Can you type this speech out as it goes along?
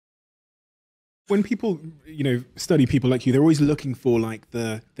When people, study people like you, they're always looking for like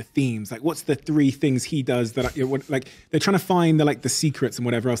the themes. Like, what's the 3 things he does that, like, they're trying to find the secrets and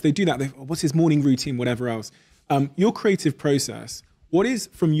whatever else. They do that. What's his morning routine, whatever else. Your creative process, what is,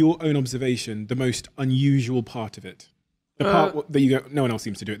 from your own observation, the most unusual part of it? The part that you go, no one else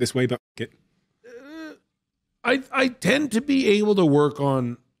seems to do it this way, but I tend to be able to work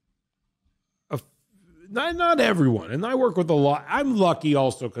on not everyone, and I work with a lot. I'm lucky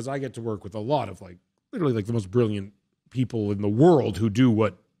also because I get to work with a lot of literally the most brilliant people in the world who do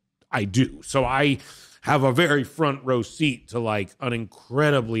what I do. So I have a very front row seat to an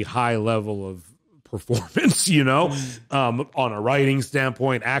incredibly high level of performance, on a writing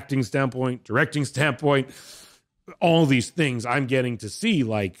standpoint, acting standpoint, directing standpoint, all these things. I'm getting to see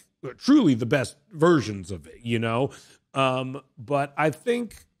truly the best versions of it, but I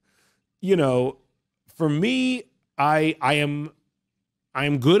think, for me, I am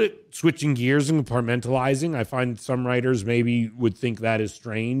good at switching gears and compartmentalizing. I find some writers maybe would think that is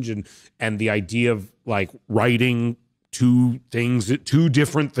strange, and the idea of writing 2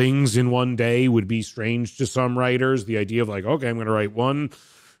 different things in one day would be strange to some writers. The idea of okay, I'm going to write one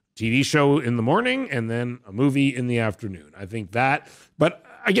TV show in the morning and then a movie in the afternoon. I think that, but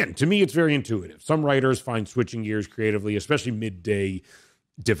again, to me, it's very intuitive. Some writers find switching gears creatively, especially midday,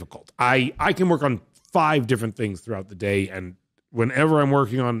 difficult. I can work on 5 different things throughout the day, and whenever I'm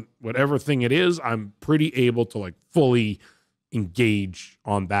working on whatever thing it is, I'm pretty able to fully engage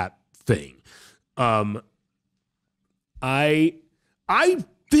on that thing. I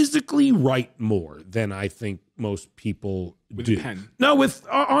physically write more than I think most people do. With a pen? No,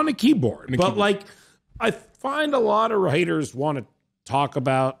 on a keyboard. I find a lot of writers want to talk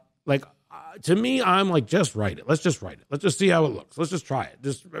about to me, I'm just write it. Let's just write it. Let's just see how it looks. Let's just try it.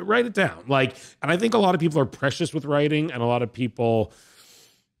 Just write it down. And I think a lot of people are precious with writing, and a lot of people,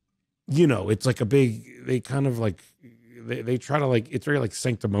 it's they kind of they try to it's very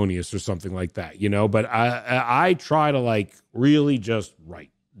sanctimonious or something like that, but I try to really just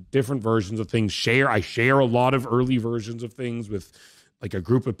write different versions of things. I share a lot of early versions of things with a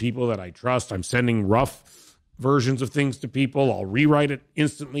group of people that I trust. I'm sending rough versions of things to people. I'll rewrite it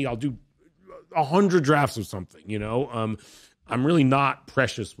instantly. I'll do 100 drafts of something, I'm really not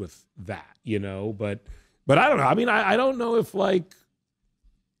precious with that, but I don't know. I mean, I don't know if I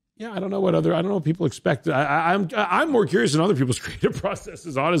don't know what people expect. I'm more curious than other people's creative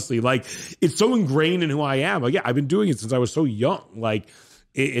processes, honestly. It's so ingrained in who I am. I've been doing it since I was so young.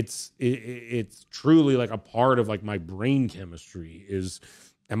 It's truly a part of my brain chemistry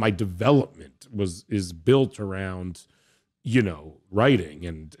and my development is built around writing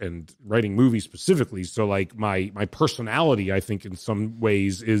and writing movies specifically. So my personality, I think in some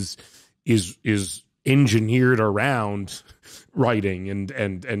ways is engineered around writing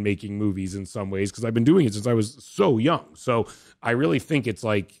and making movies in some ways, because I've been doing it since I was so young. So I really think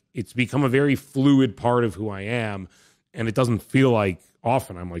it's become a very fluid part of who I am, and it doesn't feel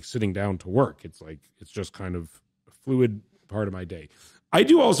often I'm sitting down to work. It's just kind of a fluid part of my day. I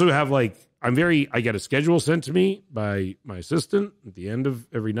do also have I get a schedule sent to me by my assistant at the end of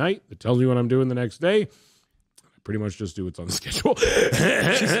every night that tells me what I'm doing the next day. I pretty much just do what's on the schedule.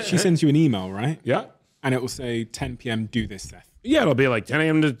 She sends you an email, right? Yeah. And it will say 10 p.m. do this, Seth. Yeah, it'll be 10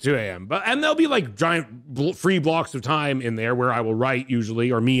 a.m. to 2 a.m. And there'll be giant free blocks of time in there where I will write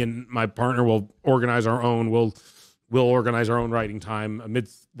usually, or me and my partner will organize our own. We'll organize our own writing time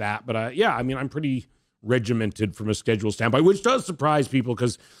amidst that. But I'm pretty regimented from a schedule standpoint, which does surprise people,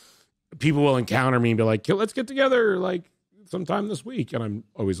 because people will encounter me and be let's get together sometime this week. And I'm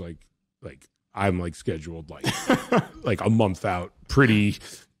always I'm scheduled a month out pretty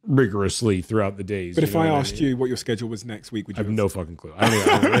rigorously throughout the days. But if I asked you what your schedule was next week, would you have no fucking clue? I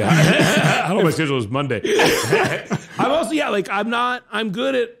don't know. My schedule is Monday. I'm also, I'm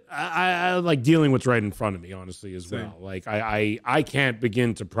good at, I like dealing with right in front of me, honestly, as well. I can't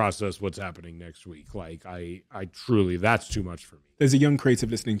begin to process what's happening next week. I truly, that's too much for me. There's a young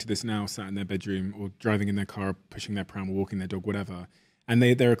creative listening to this now, sat in their bedroom or driving in their car, pushing their pram or walking their dog, whatever. And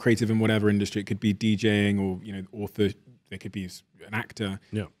they're a creative in whatever industry. It could be DJing or, author. They could be an actor.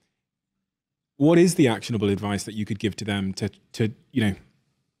 Yeah. What is the actionable advice that you could give to them to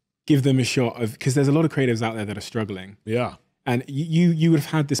give them a shot of, because there's a lot of creatives out there that are struggling. Yeah. And you would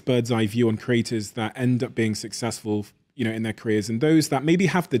have had this bird's eye view on creators that end up being successful, in their careers, and those that maybe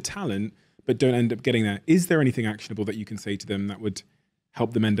have the talent but don't end up getting there. Is there anything actionable that you can say to them that would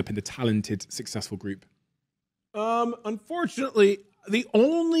help them end up in the talented, successful group? Unfortunately, the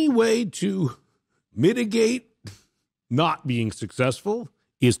only way to mitigate not being successful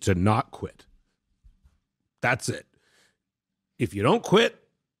is to not quit. That's it. If you don't quit,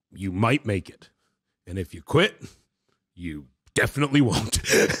 you might make it. And if you quit, you definitely won't.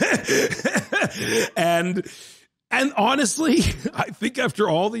 And honestly, I think after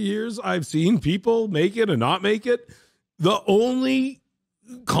all the years I've seen people make it and not make it, the only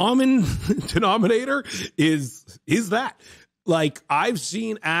common denominator is that. Like, I've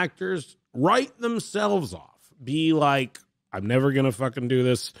seen actors write themselves off, be like, I'm never going to fucking do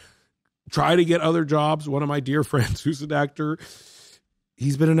this. Try to get other jobs. One of my dear friends who's an actor,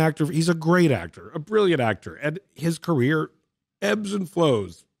 he's been an actor. He's a great actor, a brilliant actor. And his career ebbs and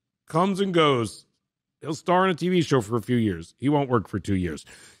flows, comes and goes. He'll star in a TV show for a few years. He won't work for 2 years.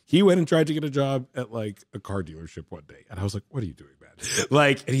 He went and tried to get a job at like a car dealership one day. And I was like, what are you doing, man?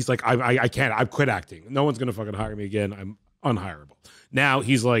 Like, and he's like, I can't. I've quit acting. No one's going to fucking hire me again. I'm unhireable. Now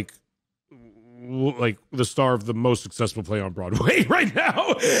he's like the star of the most successful play on Broadway right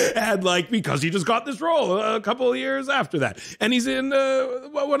now. And like, because he just got this role a couple of years after that. And he's in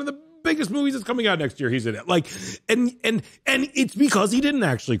one of the biggest movies that's coming out next year. He's in it. Like, and it's because he didn't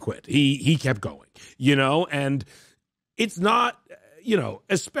actually quit. He kept going, you know, and it's not, you know,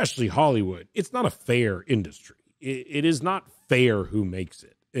 especially Hollywood, it's not a fair industry. It is not fair who makes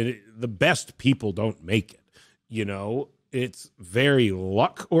it. The best people don't make it, you know. It's very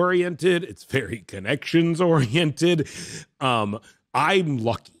luck oriented. It's very connections oriented. I'm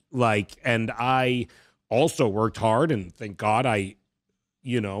lucky, like, and I also worked hard, and thank God I,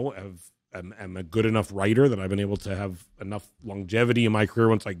 you know, am a good enough writer that I've been able to have enough longevity in my career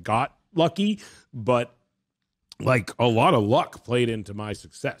once I got lucky. But like, a lot of luck played into my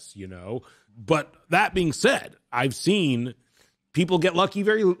success, you know. But that being said, I've seen people get lucky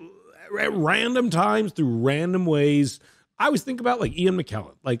at random times through random ways. I always think about like Ian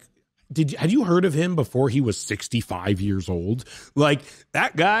McKellen. Like, had you heard of him before he was 65 years old? Like,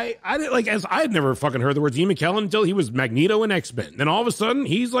 that guy, I had never fucking heard the words Ian McKellen until he was Magneto in X-Men. Then all of a sudden,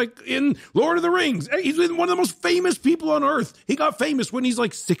 he's like in Lord of the Rings. He's one of the most famous people on earth. He got famous when he's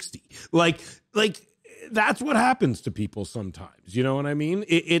like 60. Like that's what happens to people sometimes. You know what I mean?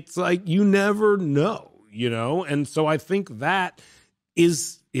 It's like, you never know, you know? And so I think that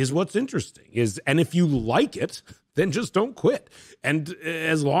is what's interesting and if you like it, then just don't quit. And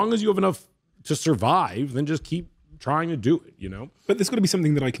as long as you have enough to survive, then just keep trying to do it, you know? But there's got to be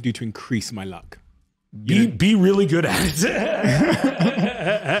something that I can do to increase my luck. Be really good at it.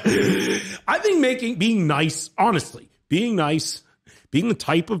 I think being nice, honestly, being nice, being the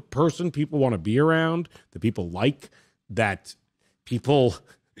type of person people want to be around, that people like, that people,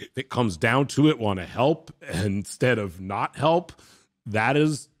 if it comes down to it, want to help instead of not help, that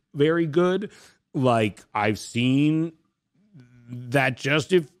is very good. Like, I've seen that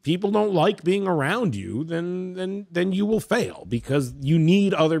just if people don't like being around you, then you will fail because you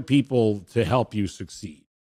need other people to help you succeed.